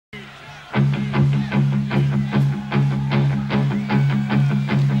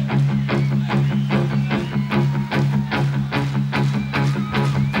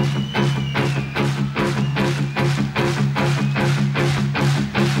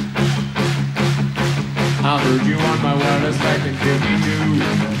heard you on my wireless back in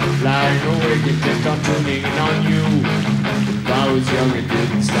 52. Lying awake and kept on tuning in on you. If I was young and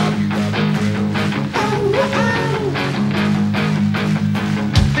didn't stop you coming through.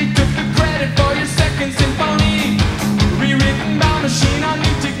 They took the credit for your second symphony, rewritten by machine on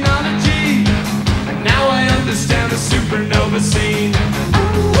new technology. And now I understand the supernova scene.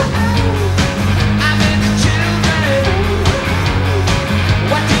 I met the children.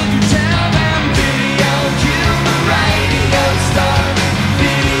 What did you tell them? Video killed the radio star.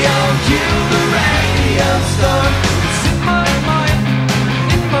 Video killed the radio star. It's in my mind,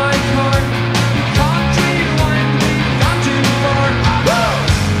 in my heart. You can't rewind, we've gone too far.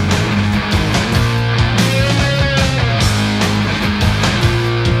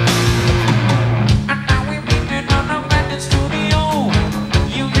 And now we've been in an abandoned studio.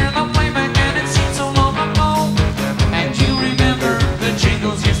 You hear the playback and it seems so long ago. And you remember the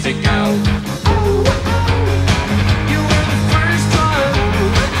jingles used to go. You were the first one.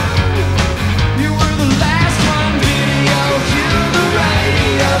 You were the last one. Video killed the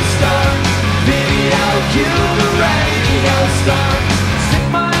radio star. Video killed the radio star. It's in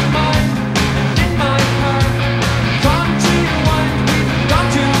my mind and in my heart. Can't rewind, we've gone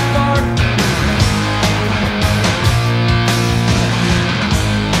too far.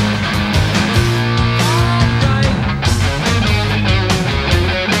 Alright.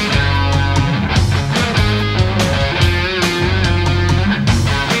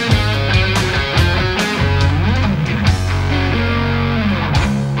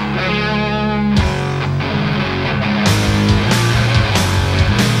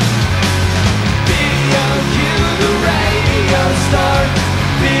 Video killed the radio star.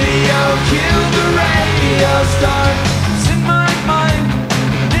 Video killed the radio star. It's in my mind,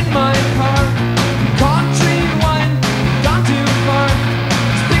 in my heart. Can't rewind, gone too far.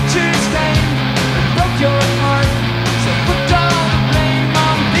 These pictures came and broke your heart. So put all the blame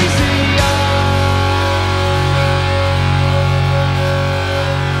on VCR.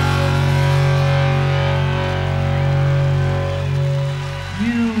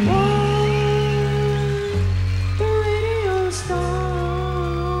 You